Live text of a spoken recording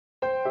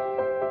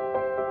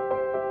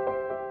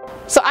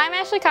So I'm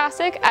Ashley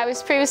Kosick. I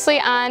was previously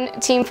on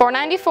Team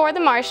 494, the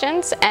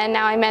Martians, and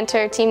now I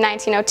mentor Team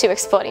 1902,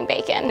 Exploding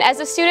Bacon. As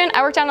a student,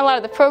 I worked on a lot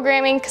of the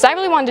programming because I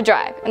really wanted to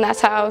drive, and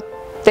that's how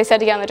they said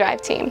to get on the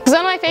drive team. Because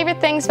one of my favorite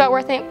things about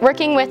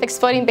working with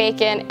Exploding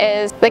Bacon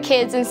is the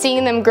kids and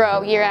seeing them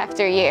grow year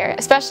after year.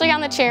 Especially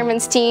on the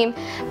chairman's team,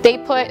 they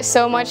put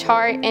so much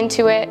heart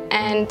into it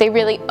and they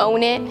really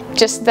own it.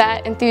 Just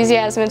that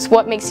enthusiasm is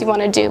what makes you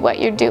want to do what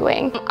you're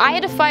doing. I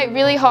had to fight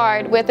really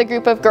hard with a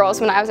group of girls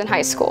when I was in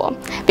high school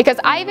because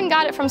I even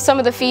got it from some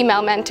of the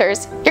female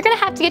mentors. You're gonna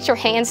have to get your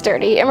hands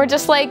dirty, and we're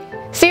just like,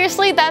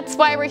 seriously, that's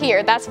why we're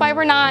here. That's why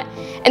we're not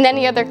in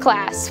any other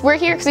class. We're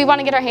here because we want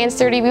to get our hands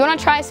dirty. We want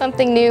to try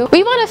something new.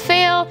 We want to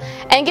fail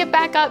and get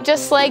back up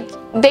just like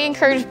they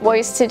encourage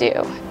boys to do.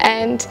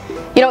 And,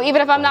 you know,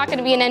 even if I'm not going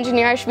to be an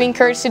engineer, I should be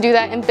encouraged to do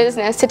that in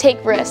business, to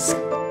take risks.